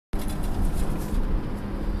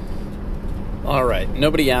All right,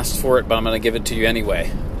 nobody asked for it, but I'm going to give it to you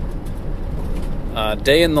anyway.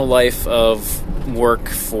 Day in the life of work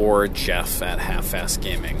for Jeff at Half-Assed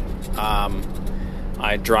Gaming.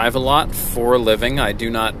 I drive a lot for a living. I do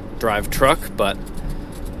not drive truck, but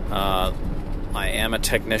I am a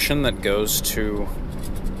technician that goes to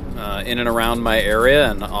in and around my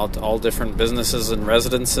area and all different businesses and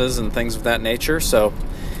residences and things of that nature. So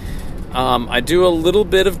I do a little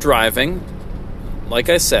bit of driving. Like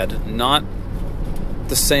I said, not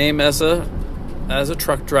the same as a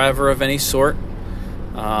truck driver of any sort,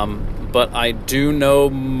 but I do know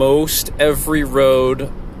most every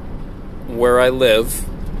road where I live,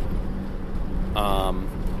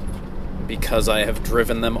 because I have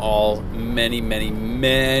driven them all many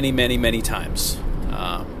times.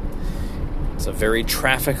 It's a very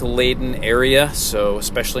traffic-laden area, so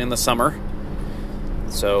especially in the summer.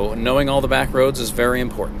 So knowing all the back roads is very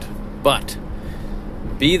important. But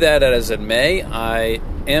be that as it may, I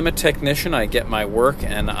am a technician. I get my work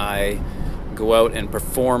and I go out and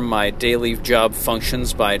perform my daily job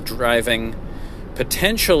functions by driving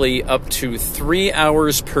potentially up to 3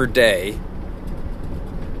 hours per day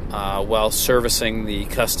while servicing the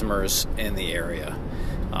customers in the area.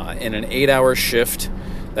 In an 8-hour shift,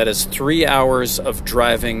 that is 3 hours of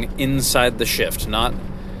driving inside the shift, not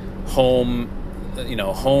home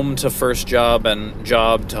to first job and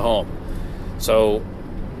job to home. So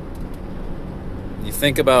you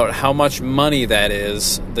think about how much money that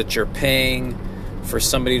is that you're paying for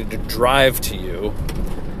somebody to drive to you.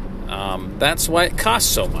 That's why it costs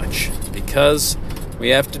so much, because we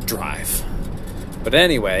have to drive. But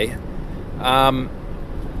anyway,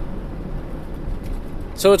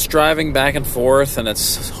 so it's driving back and forth, and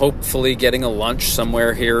it's hopefully getting a lunch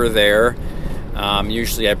somewhere here or there.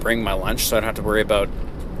 Usually I bring my lunch, so I don't have to worry about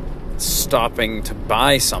stopping to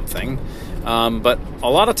buy something. But a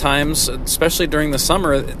lot of times, especially during the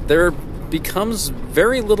summer, there becomes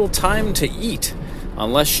very little time to eat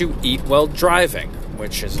unless you eat while driving,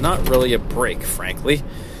 which is not really a break, frankly.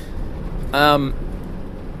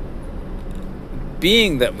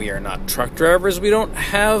 Being that we are not truck drivers, we don't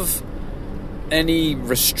have any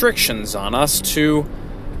restrictions on us to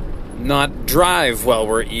not drive while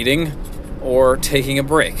we're eating or taking a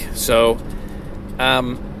break. So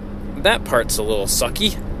that part's a little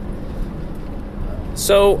sucky.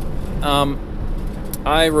 So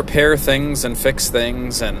I repair things and fix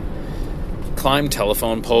things and climb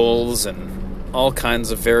telephone poles and all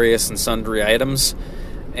kinds of various and sundry items.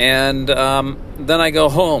 And then I go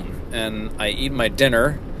home and I eat my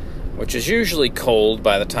dinner, which is usually cold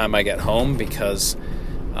by the time I get home, because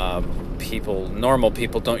normal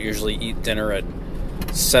people don't usually eat dinner at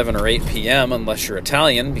 7 or 8 p.m. unless you're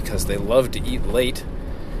Italian, because they love to eat late.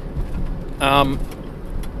 And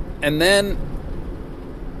then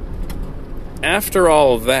after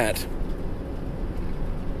all of that,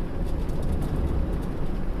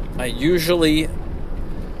 I usually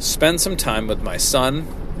spend some time with my son.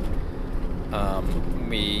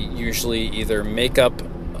 We usually either make up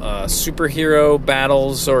superhero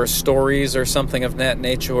battles or stories or something of that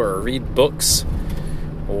nature, or read books,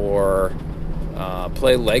 or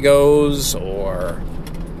play Legos, or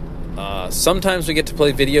sometimes we get to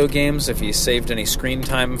play video games if he saved any screen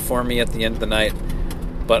time for me at the end of the night.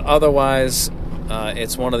 But otherwise,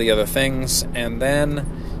 it's one of the other things. And then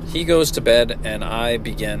he goes to bed and I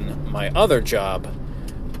begin my other job,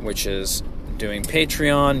 which is doing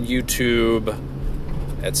Patreon, YouTube,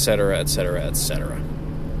 etc., etc., etc.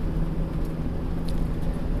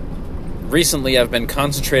 Recently, I've been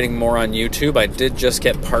concentrating more on YouTube. I did just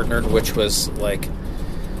get partnered, which was like,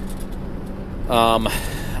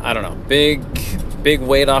 I don't know, big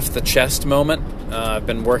weight off the chest moment. I've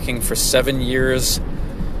been working for 7 years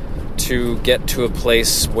to get to a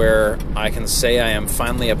place where I can say I am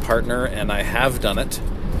finally a partner, and I have done it,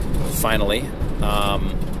 finally.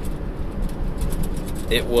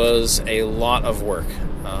 It was a lot of work.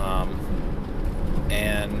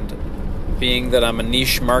 And being that I'm a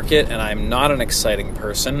niche market and I'm not an exciting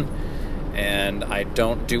person, and I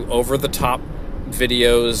don't do over-the-top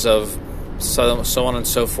videos of so on and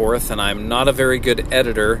so forth, and I'm not a very good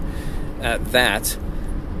editor at that,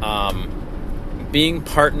 being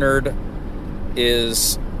partnered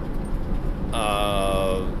is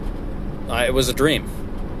it was a dream.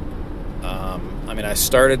 I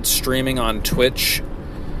started streaming on Twitch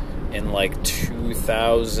in like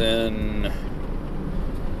 2000.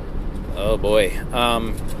 Oh boy,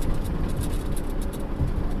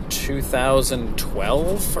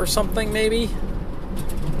 2012 or something maybe,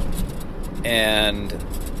 and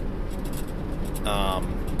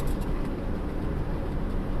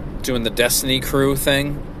doing the Destiny crew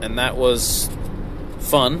thing, and that was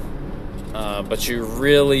fun, but you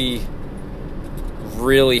really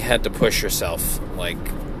had to push yourself, like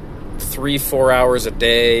 3-4 hours a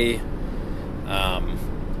day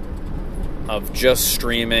of just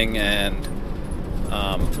streaming. And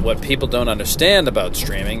what people don't understand about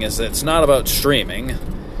streaming is that it's not about streaming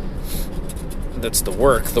that's the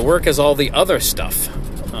work. The work is all the other stuff.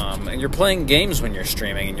 And you're playing games when you're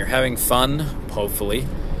streaming, and you're having fun, hopefully.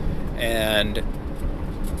 And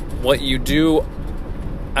what you do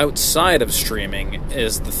outside of streaming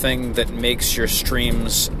is the thing that makes your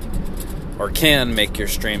streams, or can make your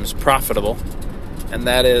streams, profitable. And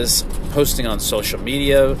that is posting on social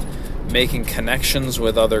media, making connections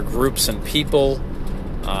with other groups and people,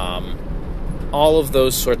 all of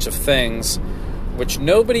those sorts of things, which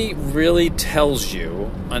nobody really tells you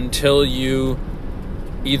until you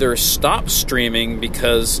either stop streaming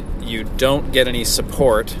because you don't get any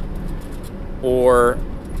support, or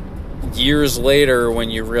years later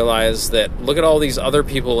when you realize that look at all these other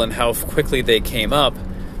people and how quickly they came up.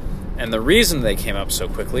 And the reason they came up so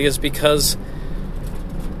quickly is because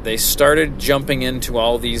they started jumping into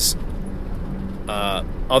all these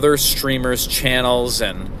other streamers' channels,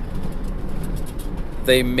 and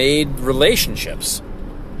they made relationships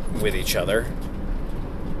with each other.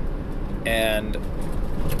 And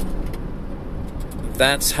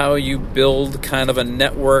that's how you build kind of a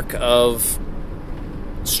network of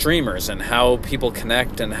streamers, and how people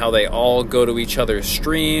connect, and how they all go to each other's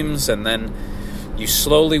streams, and then you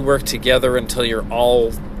slowly work together until you're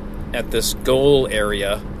all at this goal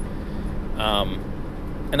area.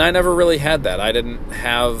 And I never really had that. I didn't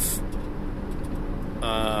have,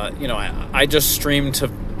 I just streamed to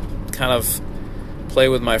kind of play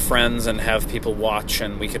with my friends and have people watch,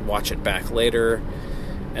 and we could watch it back later,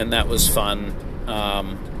 and that was fun.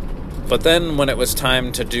 But then when it was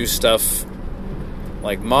time to do stuff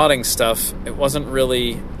like modding stuff,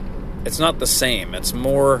 it's not the same. It's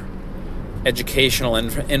more educational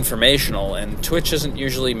and informational, and Twitch isn't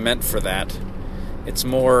usually meant for that. It's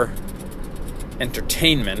more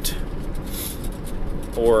entertainment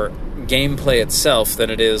or gameplay itself than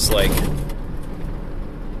it is like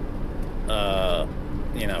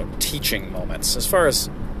teaching moments, as far as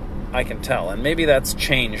I can tell. And maybe that's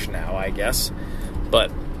changed now, I guess, but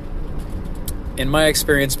in my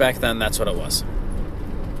experience back then, that's what it was.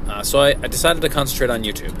 So I decided to concentrate on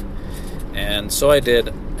YouTube, and so I did.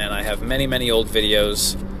 And I have many old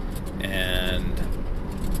videos, and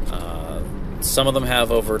some of them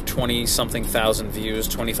have over 20-something thousand views,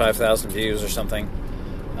 25,000 views or something.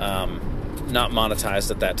 Not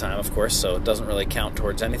monetized at that time, of course, so it doesn't really count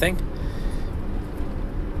towards anything.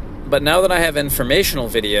 But now that I have informational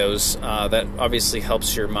videos, that obviously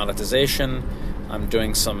helps your monetization. I'm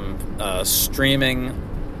doing some streaming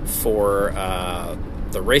for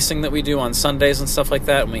the racing that we do on Sundays and stuff like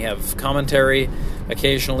that, and we have commentary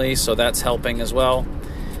occasionally, so that's helping as well.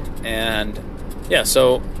 And yeah,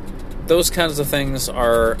 so those kinds of things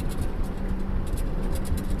are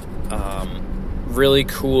really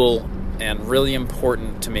cool and really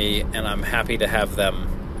important to me, and I'm happy to have them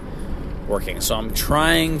working. So I'm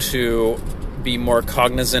trying to be more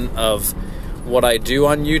cognizant of what I do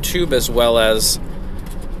on YouTube, as well as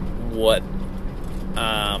what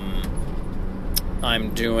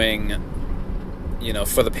I'm doing,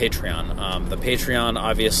 for the Patreon. The Patreon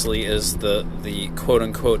obviously is the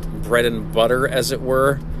quote-unquote bread and butter, as it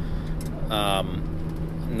were.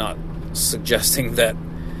 Not suggesting that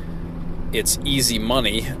it's easy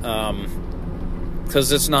money,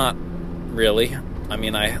 because it's not really. I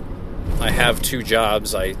mean, I have 2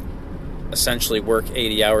 jobs. I essentially work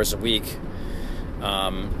 80 hours a week,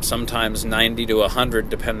 sometimes 90 to 100,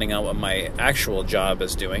 depending on what my actual job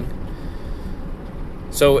is doing.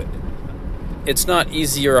 So it's not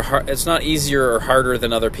easier or harder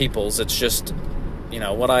than other people's. It's just,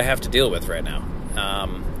 what I have to deal with right now.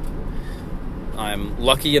 I'm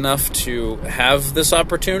lucky enough to have this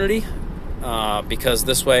opportunity, because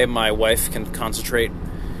this way my wife can concentrate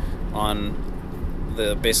on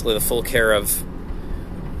basically the full care of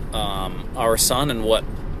our son and what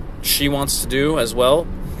she wants to do as well.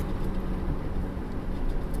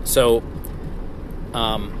 So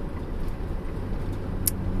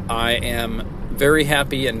I am very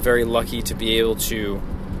happy and very lucky to be able to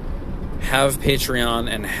have Patreon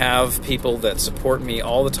and have people that support me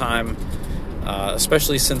all the time,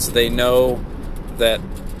 especially since they know that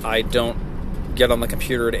I don't get on the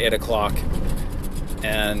computer at 8 o'clock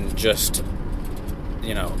and just,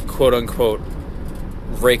 quote-unquote,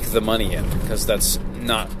 rake the money in, because that's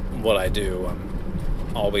not what I do.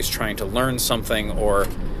 I'm always trying to learn something or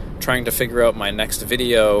trying to figure out my next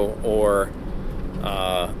video, or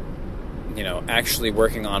actually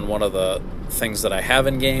working on one of the things that I have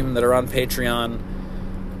in game that are on Patreon,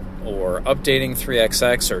 or updating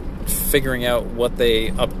 3XX, or figuring out what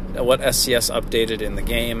SCS updated in the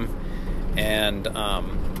game, and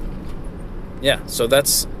so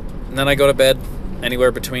that's. And then I go to bed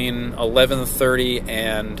anywhere between 11:30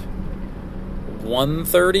 and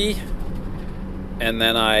 1:30, and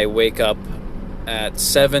then I wake up at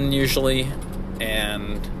 7 usually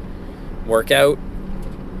and work out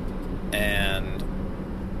and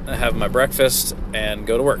have my breakfast and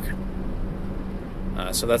go to work.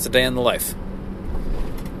 So that's a day in the life.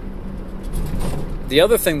 The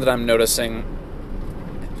other thing that I'm noticing,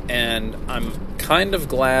 and I'm kind of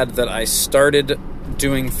glad that I started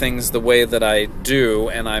doing things the way that I do,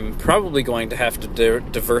 and I'm probably going to have to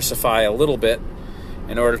diversify a little bit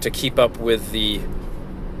in order to keep up with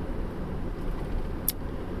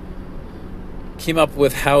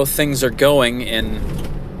how things are going in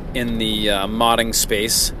the modding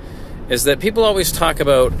space, is that people always talk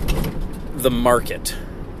about the market.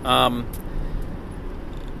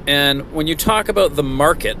 And when you talk about the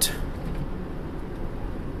market,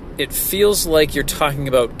 it feels like you're talking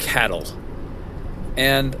about cattle.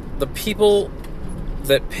 And the people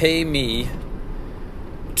that pay me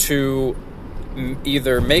to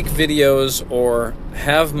either make videos or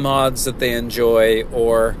have mods that they enjoy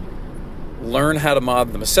or learn how to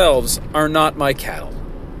mod themselves are not my cattle.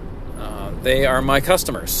 They are my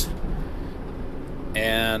customers.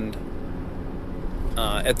 And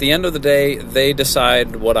at the end of the day, they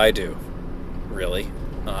decide what I do, really.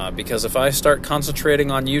 Because if I start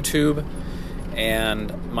concentrating on YouTube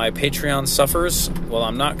and my Patreon suffers, well,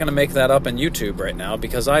 I'm not going to make that up in YouTube right now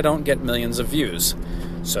because I don't get millions of views.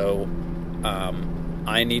 So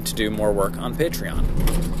I need to do more work on Patreon.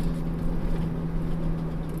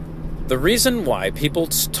 The reason why people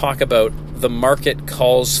talk about the market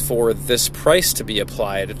calls for this price to be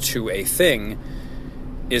applied to a thing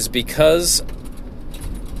is because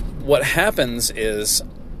what happens is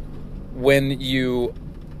when you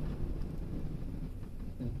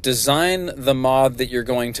design the mod that you're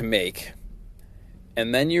going to make,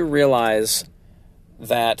 and then you realize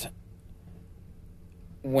that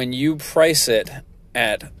when you price it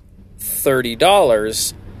at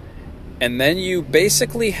 $30, and then you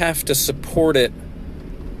basically have to support it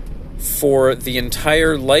for the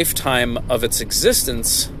entire lifetime of its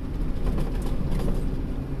existence,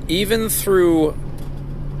 even through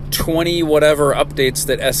 20 whatever updates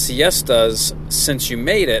that SCS does since you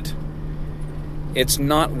made it, it's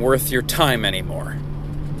not worth your time anymore.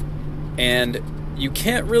 And you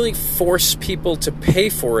can't really force people to pay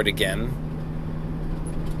for it again,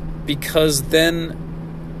 because then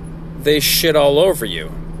they shit all over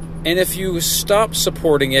you. And if you stop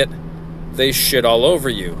supporting it, they shit all over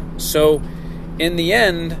you. So in the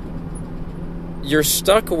end, you're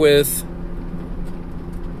stuck with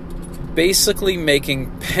basically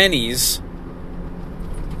making pennies.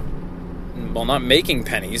 Well, not making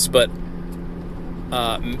pennies, but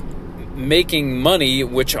making money,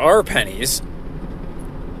 which are pennies,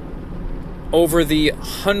 over the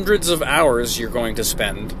hundreds of hours you're going to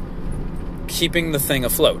spend keeping the thing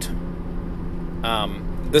afloat.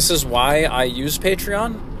 This is why I use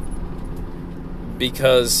Patreon,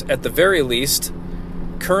 because at the very least,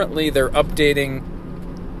 currently they're updating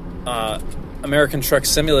American Truck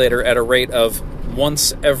Simulator at a rate of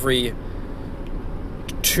once every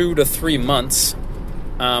 2 to 3 months.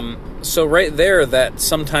 So right there, that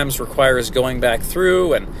sometimes requires going back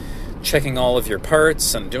through and checking all of your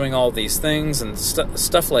parts and doing all these things and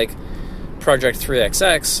stuff like Project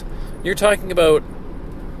 3XX. You're talking about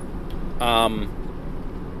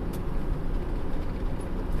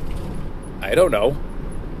I don't know,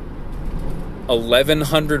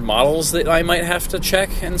 1,100 models that I might have to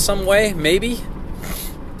check in some way, maybe.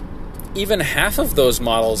 Even half of those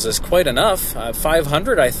models is quite enough.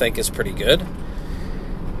 500, I think, is pretty good.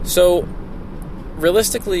 So,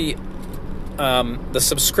 realistically, the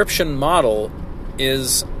subscription model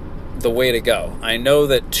is the way to go. I know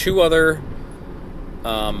that 2 other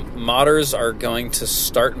modders are going to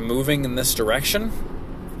start moving in this direction,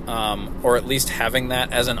 or at least having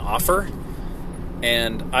that as an offer.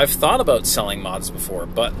 And I've thought about selling mods before,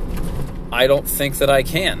 but I don't think that I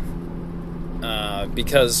can,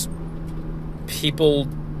 because people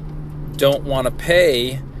don't want to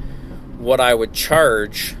pay what I would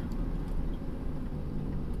charge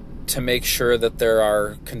to make sure that there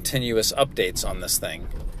are continuous updates on this thing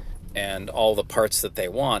and all the parts that they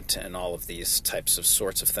want and all of these types of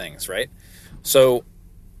sorts of things, right? So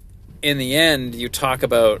in the end, you talk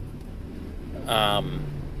about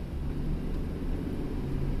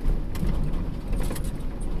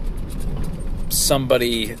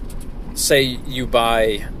somebody, say you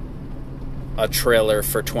buy a trailer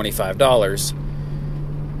for $25,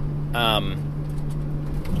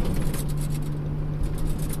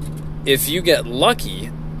 if you get lucky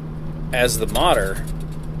as the modder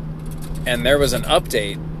and there was an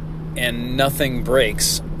update and nothing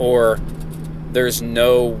breaks, or there's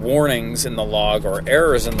no warnings in the log or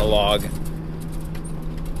errors in the log,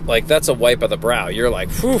 like, that's a wipe of the brow. You're like,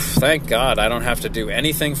 whew, thank God I don't have to do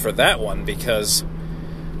anything for that one, because,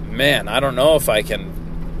 man, I don't know if I can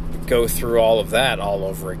go through all of that all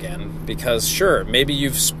over again. Because, sure, maybe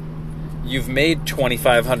you've made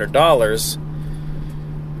 $2,500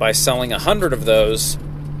 by selling 100 of those.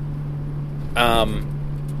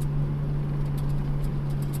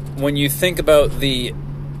 When you think about the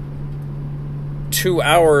 2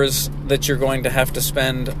 hours that you're going to have to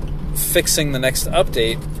spend fixing the next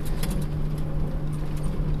update,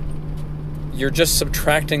 you're just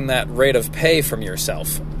subtracting that rate of pay from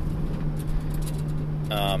yourself.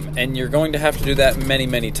 And you're going to have to do that many,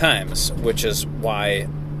 many times, which is why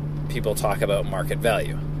people talk about market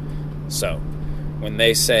value. So, when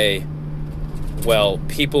they say, well,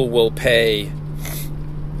 people will pay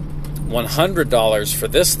 $100 for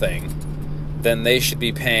this thing, then they should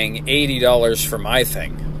be paying $80 for my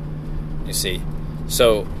thing. You see?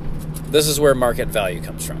 So, this is where market value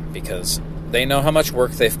comes from, because they know how much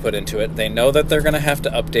work they've put into it. They know that they're going to have to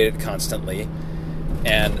update it constantly.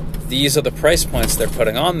 And these are the price points they're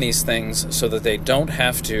putting on these things so that they don't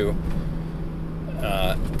have to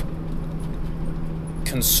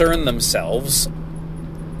concern themselves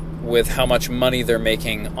with how much money they're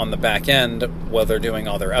making on the back end while they're doing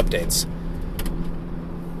all their updates.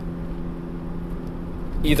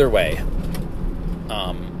 Either way,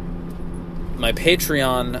 my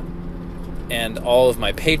Patreon and all of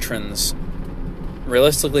my patrons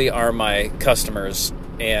realistically are my customers,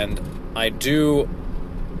 and I do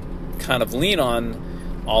kind of lean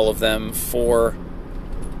on all of them for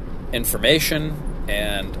information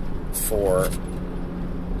and for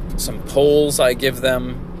some polls I give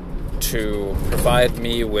them to provide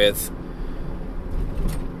me with,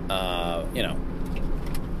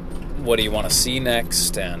 what do you want to see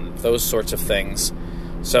next, and those sorts of things.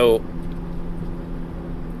 So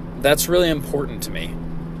that's really important to me,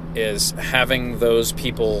 is having those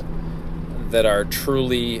people that are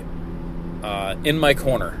truly in my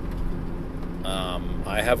corner.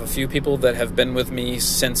 I have a few people that have been with me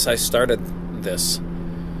since I started this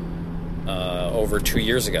over 2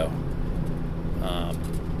 years ago.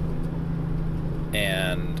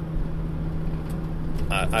 And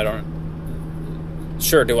I don't...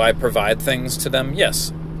 Sure, do I provide things to them?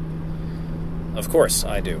 Yes. Of course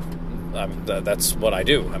I do. That's what I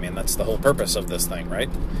do. I mean, that's the whole purpose of this thing, right?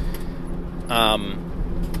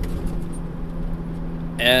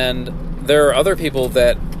 And there are other people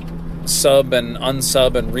that sub and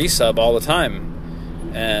unsub and resub all the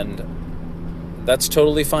time, and that's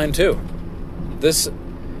totally fine too. This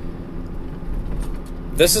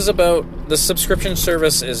is about... The subscription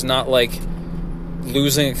service is not like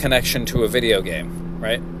losing a connection to a video game,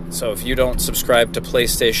 right? So if you don't subscribe to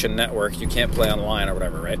PlayStation Network, you can't play online or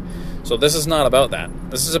whatever, right? So this is not about that.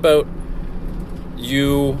 This is about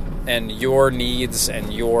you and your needs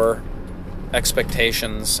and your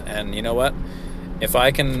expectations. And you know what? If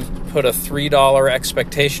I can put a $3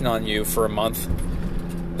 expectation on you for a month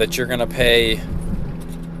that you're going to pay,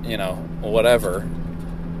 whatever,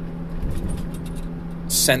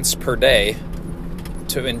 cents per day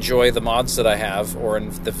to enjoy the mods that I have, or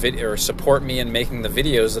or support me in making the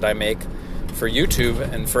videos that I make for YouTube,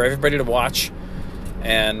 and for everybody to watch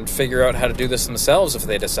and figure out how to do this themselves if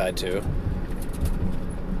they decide to,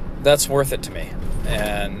 that's worth it to me.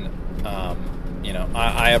 And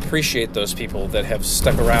I appreciate those people that have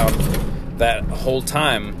stuck around that whole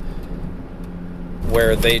time,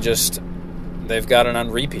 where they've got it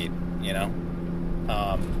on repeat,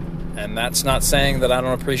 and that's not saying that I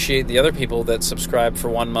don't appreciate the other people that subscribe for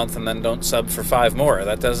 1 month and then don't sub for 5 more.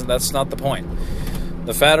 That's not the point.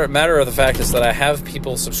 The matter of the fact is that I have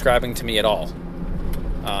people subscribing to me at all,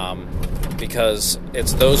 because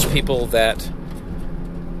it's those people that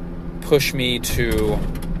push me to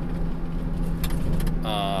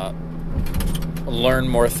learn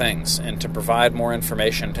more things and to provide more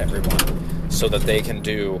information to everyone, so that they can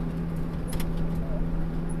do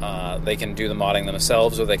the modding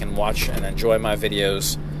themselves, or they can watch and enjoy my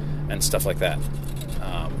videos and stuff like that.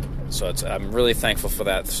 So I'm really thankful for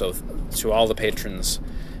that. So to all the patrons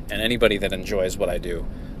and anybody that enjoys what I do,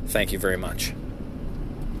 thank you very much.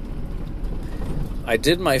 I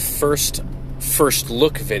did my first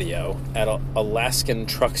look video at Alaskan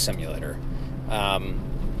Truck Simulator.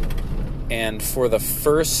 And for the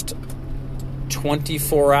first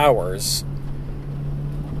 24 hours,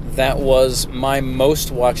 that was my most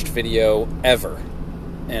watched video ever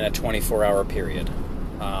in a 24-hour period.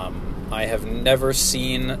 I have never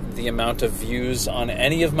seen the amount of views on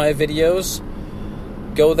any of my videos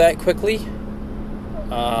go that quickly.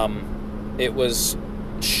 It was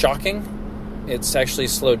shocking. It's actually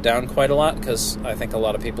slowed down quite a lot because I think a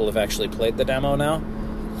lot of people have actually played the demo now.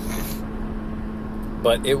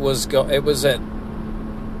 But it was at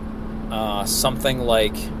something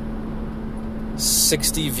like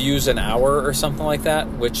 60 views an hour or something like that,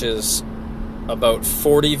 which is about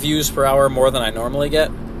 40 views per hour more than I normally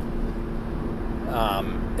get.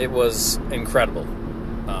 It was incredible.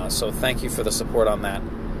 So thank you for the support on that.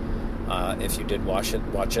 If you did watch it,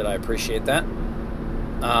 I appreciate that.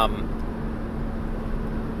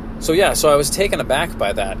 So I was taken aback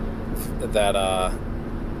by that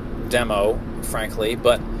demo, frankly,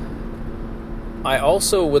 but I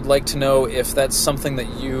also would like to know if that's something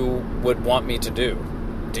that you would want me to do.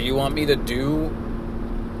 Do you want me to do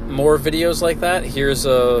more videos like that? Here's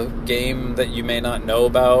a game that you may not know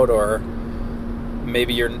about, or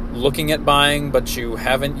maybe you're looking at buying but you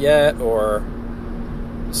haven't yet, or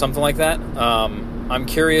something like that. I'm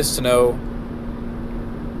curious to know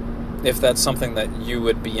if that's something that you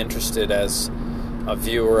would be interested as a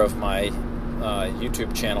viewer of my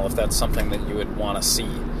YouTube channel, if that's something that you would want to see.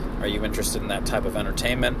 Are you interested in that type of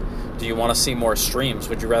entertainment? Do you want to see more streams?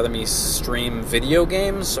 Would you rather me stream video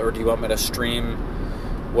games, or do you want me to stream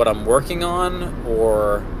what I'm working on?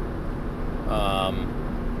 Or,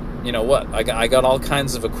 you know what? I got all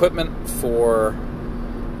kinds of equipment for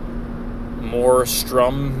more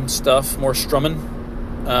strum stuff, more strumming.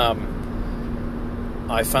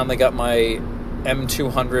 I finally got my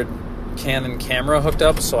M200 Canon camera hooked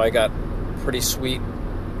up, so I got pretty sweet,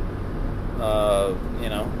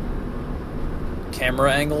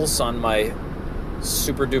 camera angles on my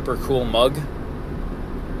super duper cool mug.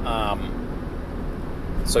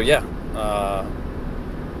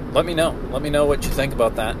 Let me know. Let me know what you think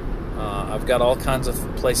about that. I've got all kinds of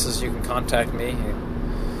places you can contact me.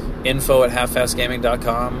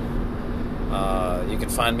 info@halfassgaming.com. You can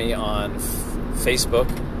find me on Facebook.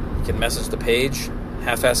 You can message the page,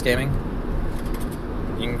 Half-Ass Gaming.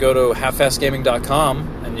 You can go to halfassgaming.com,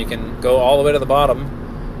 and you can go all the way to the bottom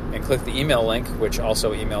and click the email link, which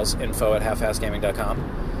also emails info@halfassgaming.com.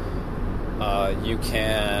 You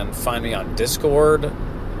can find me on Discord.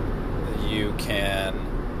 You can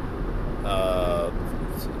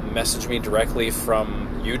message me directly from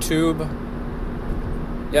YouTube.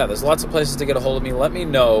 Yeah, there's lots of places to get a hold of me. Let me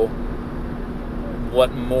know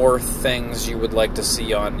what more things you would like to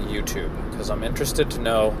see on YouTube, because I'm interested to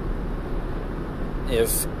know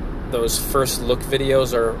if those first look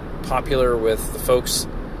videos are popular with the folks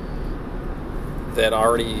that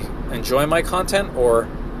already enjoy my content, or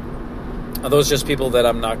are those just people that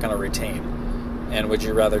I'm not going to retain? And would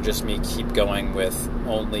you rather just me keep going with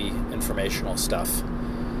only informational stuff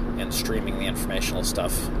and streaming the informational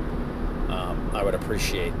stuff? I would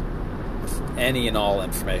appreciate any and all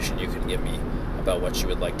information you can give me about what you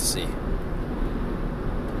would like to see.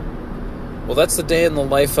 Well, that's the day in the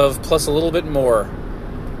life of, plus a little bit more,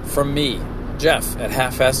 from me, Jeff, at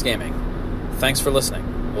Half-Ass Gaming. Thanks for listening.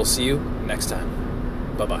 We'll see you next time.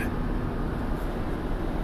 Bye-bye.